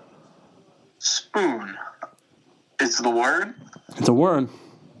 Spoon. It's the word? It's a word.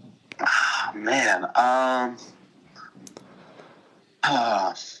 Oh, man.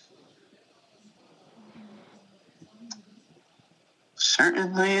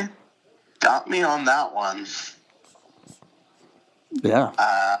 Certainly got me on that one.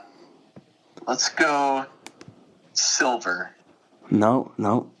 Yeah. Let's go silver. No.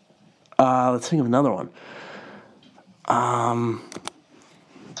 Let's think of another one.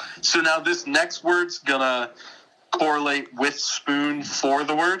 So now this next word's gonna correlate with spoon for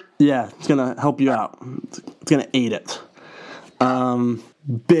the word? Yeah, it's gonna help you out. It's gonna aid it.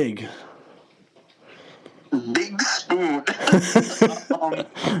 Big. Big spoon.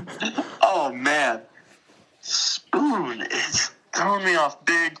 Oh man, spoon is. Oh throwing me off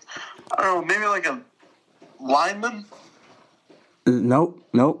big. I don't know, maybe like a lineman? Nope.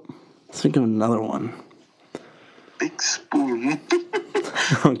 Let's think of another one. Big spoon.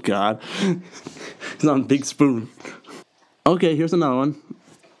 Oh, God. He's on Big Spoon. Okay, here's another one.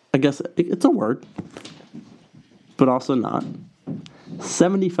 I guess it's a word, but also not.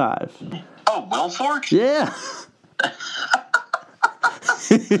 75. Oh, Will Fork? Yeah.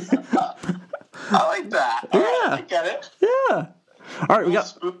 I like that. All right, I get it. Yeah. All right, we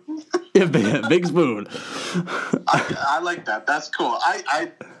got Big Spoon. I like that. That's cool.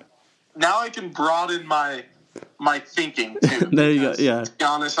 I now I can broaden my thinking too. There you go. Yeah. To be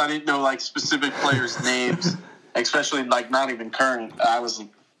honest, I didn't know like specific players' names, especially like not even current. I was like,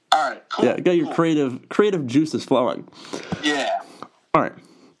 all right, cool. Yeah, got your creative juices flowing. Yeah. All right.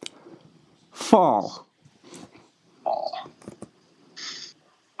 Fall.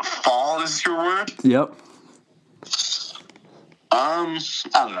 Fall is your word? Yep. I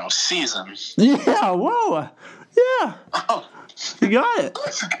don't know. Season. Yeah. Whoa. Yeah. Oh. You got it.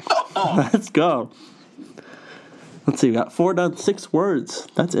 Let's go. Let's see. We got 4 down 6 words.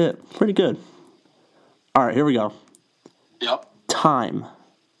 That's it. Pretty good. All right. Here we go. Yep. Time.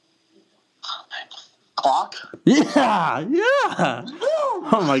 Clock. Yeah. Yeah.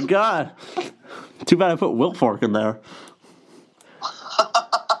 Oh my God. Too bad I put Will Fork in there.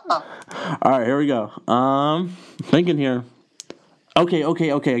 All right, here we go. Thinking here. Okay,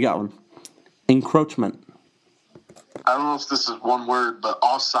 I got one. Encroachment. I don't know if this is one word, but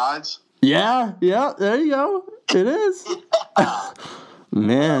offsides. Yeah, there you go. It is.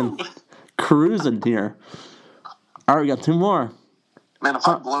 Man, cruising here. All right, we got 2 more. Man, if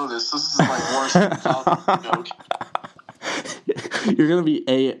I blow this is like worse than Falcon joke. You're going to be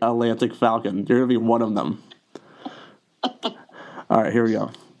a Atlantic Falcon. You're going to be one of them. All right, here we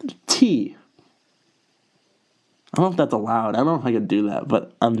go. T. I don't know if that's allowed. I don't know if I could do that,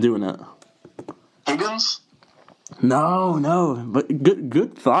 but I'm doing it. Higgins? No. But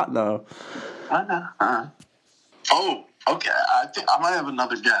good thought, though. Oh, okay. I think I might have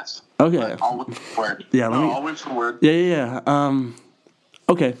another guess. Okay. I'll wait for the word. Yeah, I'll wait for the word. Yeah.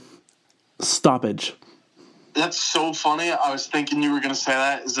 Okay. Stoppage. That's so funny. I was thinking you were going to say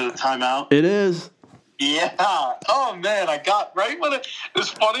that. Is it a timeout? It is. Yeah. Oh, man. I got right when it was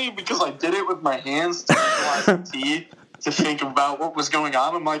funny because I did it with my hands to visualize the T to think about what was going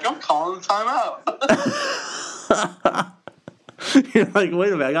on. I'm like, I'm calling a timeout. You're like,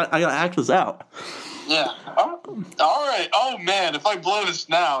 wait a minute. I got to act this out. Yeah. All right. Oh, man. If I blow this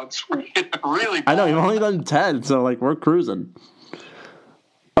now, it's really bad. I know. You've only done 10, so, like, we're cruising.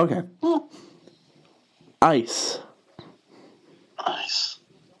 Okay. Ice.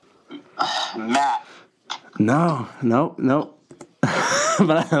 Matt. No.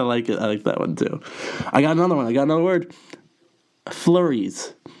 But I like it. I like that one, too. I got another one. I got another word.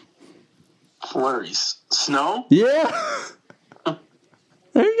 Flurries. Snow? Yeah.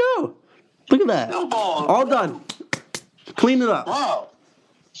 There you go. Look at that. Snowball. All done. Clean it up. Wow.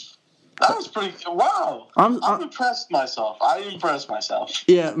 That was pretty good. Wow. I'm impressed myself.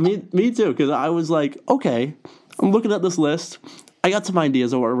 Yeah, me too, because I was like, okay, I'm looking at this list. I got some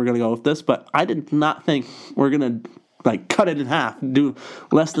ideas of where we're going to go with this, but I did not think we're going to like cut it in half, do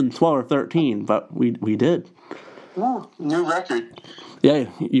less than 12 or 13, but we did. Ooh, new record. Yeah,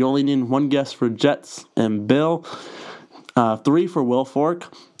 you only need 1 guess for Jets and Bill, 3 for Will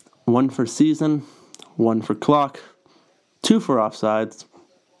Fork, 1 for season, 1 for clock, 2 for offsides,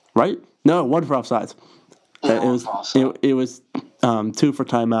 right? No, 1 for offsides. Yeah, it was 2 for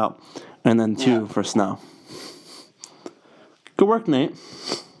timeout, and then 2 for snow. Good work, Nate.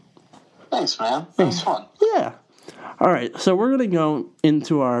 Thanks, man. That was fun. Yeah. All right, so we're going to go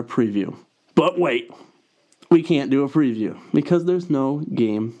into our preview. But wait, we can't do a preview because there's no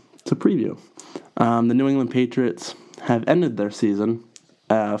game to preview. The New England Patriots have ended their season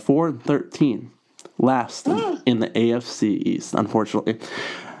 4-13, last in the AFC East, unfortunately.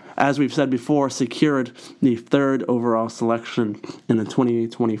 As we've said before, secured the 3rd overall selection in the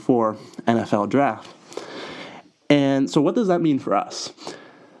 2024 NFL Draft. And so what does that mean for us?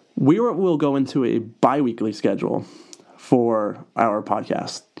 We'll go into a bi-weekly schedule for our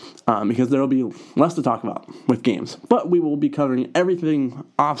podcast because there will be less to talk about with games. But we will be covering everything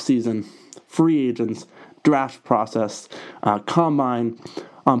off-season, free agents, draft process, combine,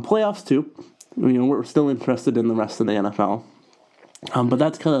 playoffs too. We're still interested in the rest of the NFL. But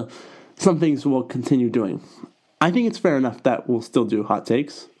that's kind of some things we'll continue doing. I think it's fair enough that we'll still do hot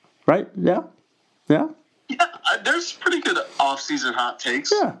takes, right? Yeah? Yeah, there's pretty good off-season hot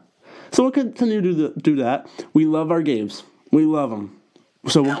takes. Yeah. So we'll continue to do that. We love our games. We love them.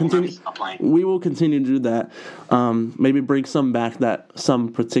 So we'll continue. We will continue to do that. Maybe bring some back that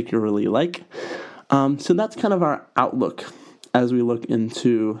some particularly like. So that's kind of our outlook as we look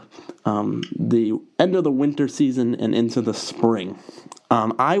into the end of the winter season and into the spring.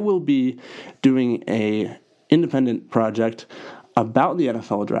 I will be doing a independent project about the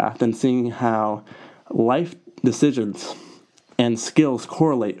NFL draft and seeing how life decisions and skills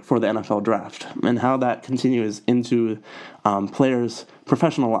correlate for the NFL draft and how that continues into players'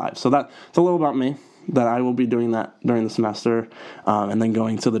 professional lives. So that's a little about me, that I will be doing that during the semester and then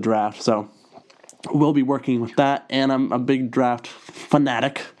going to the draft. So we'll be working with that, and I'm a big draft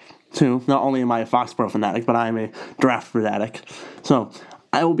fanatic too. Not only am I a Foxborough fanatic, but I am a draft fanatic. So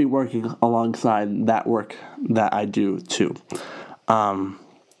I will be working alongside that work that I do too.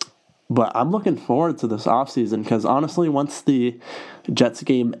 But I'm looking forward to this offseason because honestly, once the Jets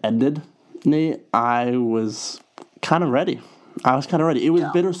game ended, Nate, I was kind of ready. It was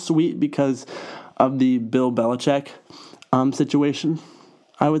bittersweet because of the Bill Belichick situation,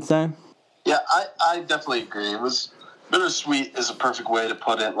 I would say. Yeah, I definitely agree. It was bittersweet is a perfect way to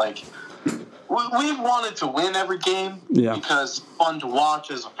put it. Like, we've wanted to win every game because it's fun to watch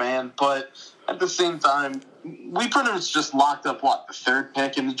as a fan, but at the same time, we pretty much just locked up, the third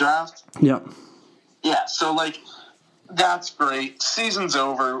pick in the draft? Yep. Yeah, so, that's great. Season's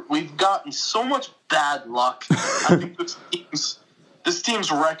over. We've gotten so much bad luck. I think this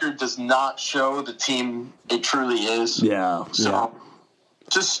team's record does not show the team it truly is. Yeah. So,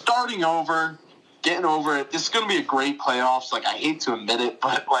 just starting over, getting over it. This is going to be a great playoffs. I hate to admit it,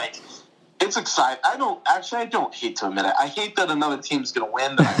 but, it's exciting. I don't hate to admit it. I hate that another team's going to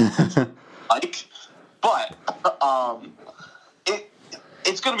win that I like. But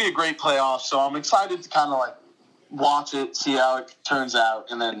it's going to be a great playoff, so I'm excited to kind of watch it, see how it turns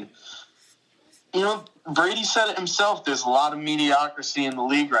out, and then Brady said it himself. There's a lot of mediocrity in the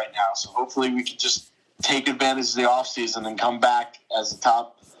league right now, so hopefully we can just take advantage of the offseason and come back as a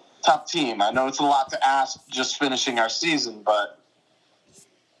top team. I know it's a lot to ask just finishing our season, but it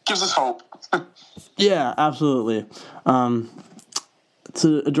gives us hope. Yeah, absolutely.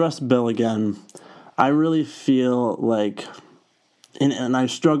 To address Bill again, I really feel like, and I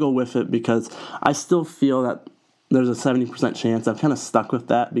struggle with it because I still feel that there's a 70% chance. I'm kind of stuck with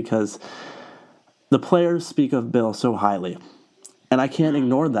that because the players speak of Bill so highly, and I can't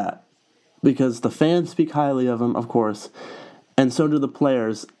ignore that because the fans speak highly of him, of course, and so do the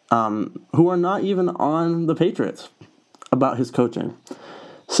players who are not even on the Patriots about his coaching.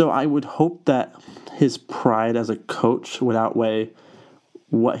 So I would hope that his pride as a coach would outweigh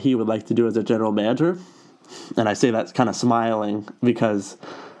what he would like to do as a general manager. And I say that's kind of smiling because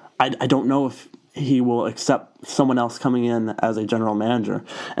I don't know if he will accept someone else coming in as a general manager.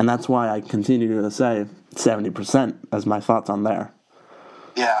 And that's why I continue to say 70% as my thoughts on there.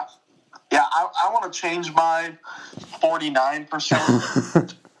 Yeah. Yeah, I want to change my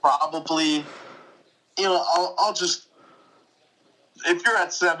 49%. Probably, I'll just, if you're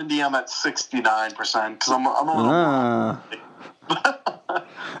at 70, I'm at 69% because I'm a little.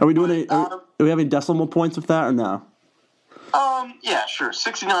 Are we having decimal points with that or no? Yeah, sure.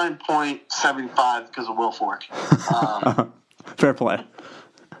 69.75 because of Will Fork. Fair play.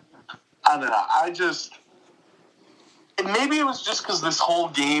 I don't know. Maybe it was just because this whole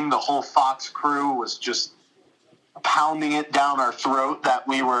game, the whole Fox crew was just pounding it down our throat that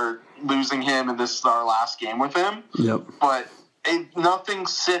we were losing him and this is our last game with him. Yep. But nothing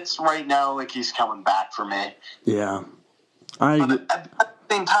sits right now like he's coming back for me. Yeah. But at the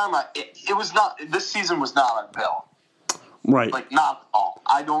same time, it was not. This season was not on Bill. Right. Not at all.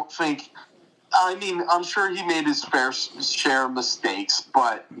 I don't think. I mean, I'm sure he made his fair share of mistakes,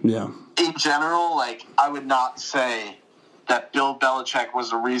 but in general, I would not say that Bill Belichick was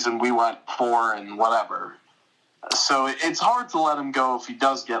the reason we went 4 and whatever. So it's hard to let him go if he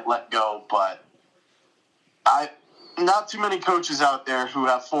does get let go, but not too many coaches out there who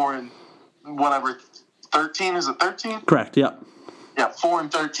have 4 and whatever, 13, is it 13? Correct, yeah. Yeah, 4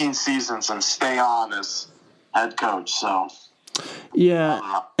 and 13 seasons and stay on as head coach, so.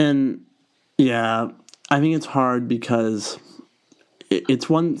 Yeah, and I think it's hard because it's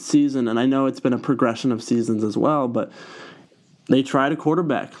one season, and I know it's been a progression of seasons as well, but they tried a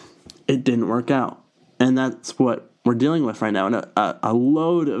quarterback. It didn't work out. And that's what we're dealing with right now, and a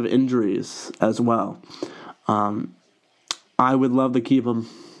load of injuries as well. I would love to keep him.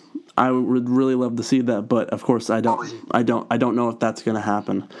 I would really love to see that, but of course I don't know if that's going to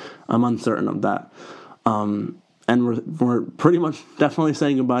happen. I'm uncertain of that. And we're pretty much definitely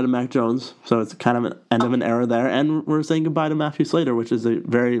saying goodbye to Mac Jones, so it's kind of an end of an era there. And we're saying goodbye to Matthew Slater, which is a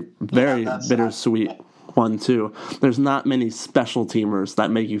very, very bittersweet one too. There's not many special teamers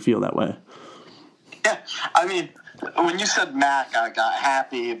that make you feel that way. Yeah, I mean, when you said Mac, I got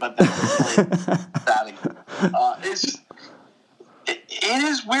happy, but then that again. It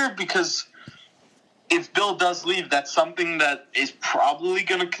is weird because if Bill does leave, that's something that is probably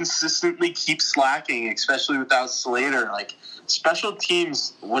going to consistently keep slacking, especially without Slater. Like, special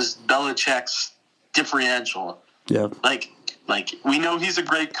teams was Belichick's differential. Yeah. Like we know he's a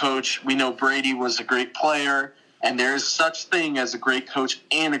great coach. We know Brady was a great player, and there is such thing as a great coach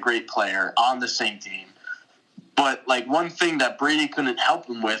and a great player on the same team. But, like, one thing that Brady couldn't help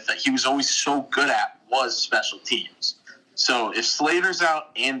him with that he was always so good at was special teams. So if Slater's out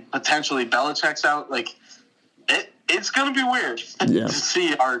and potentially Belichick's out, like, it's going to be weird to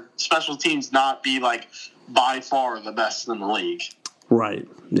see our special teams not be, like, by far the best in the league. Right,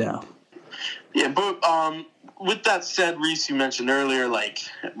 yeah. Yeah, but with that said, Reese, you mentioned earlier, like,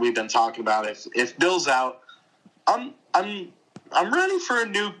 we've been talking about if Bill's out, I'm ready for a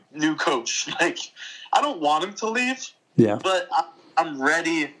new coach. Like, I don't want him to leave, but I'm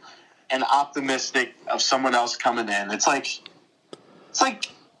ready and optimistic of someone else coming in. It's like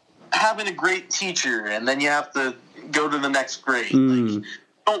having a great teacher and then you have to go to the next grade. Like, you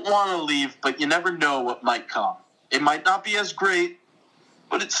don't want to leave, but you never know what might come. It might not be as great,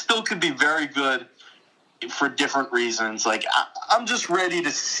 but it still could be very good for different reasons. Like, I'm just ready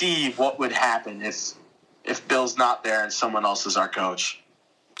to see what would happen if Bill's not there and someone else is our coach.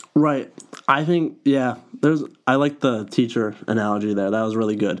 Right. I think, I like the teacher analogy there. That was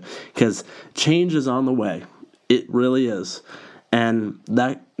really good because change is on the way. It really is. And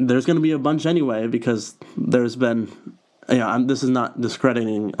that there's going to be a bunch anyway because there's been, this is not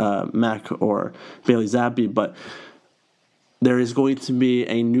discrediting Mac or Bailey Zappi, but there is going to be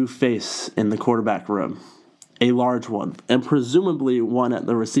a new face in the quarterback room, a large one, and presumably one at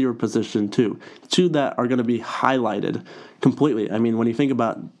the receiver position too. Two that are going to be highlighted completely. I mean, when you think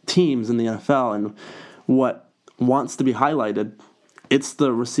about teams in the NFL and what wants to be highlighted, it's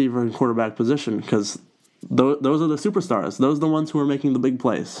the receiver and quarterback position because those are the superstars. Those are the ones who are making the big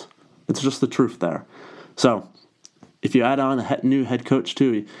plays. It's just the truth there. So if you add on a new head coach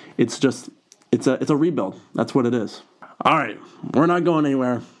too, it's a rebuild. That's what it is. All right, we're not going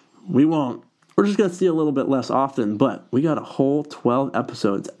anywhere. We won't. We're just going to see a little bit less often, but we got a whole 12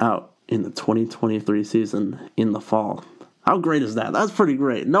 episodes out in the 2023 season in the fall. How great is that? That's pretty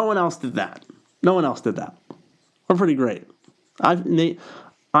great. No one else did that. We're pretty great. Nate,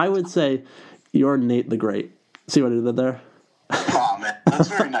 I would say you're Nate the Great. See what I did there? Oh, man, that's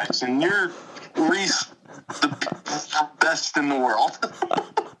very nice. And you're Reese, the best in the world.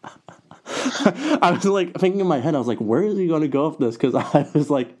 I was like thinking in my head, I was like, where is he going to go with this? Because I was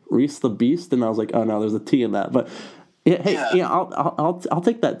like Reese the Beast, and I was like, oh no, there's a T in that. But I'll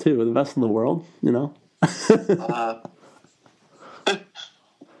take that too. The best in the world, you know.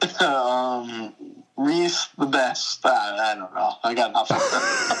 Reese the best. I don't know. I got nothing.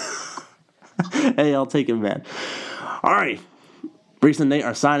 Hey, I'll take it, man. All right. Reese and Nate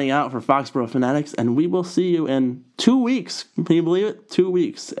are signing out for Foxborough Fanatics, and we will see you in 2 weeks. Can you believe it? 2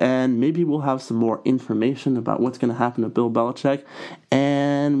 weeks. And maybe we'll have some more information about what's going to happen to Bill Belichick,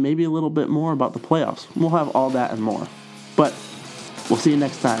 and maybe a little bit more about the playoffs. We'll have all that and more. But we'll see you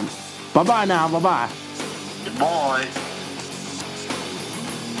next time. Bye-bye now. Bye-bye. Goodbye.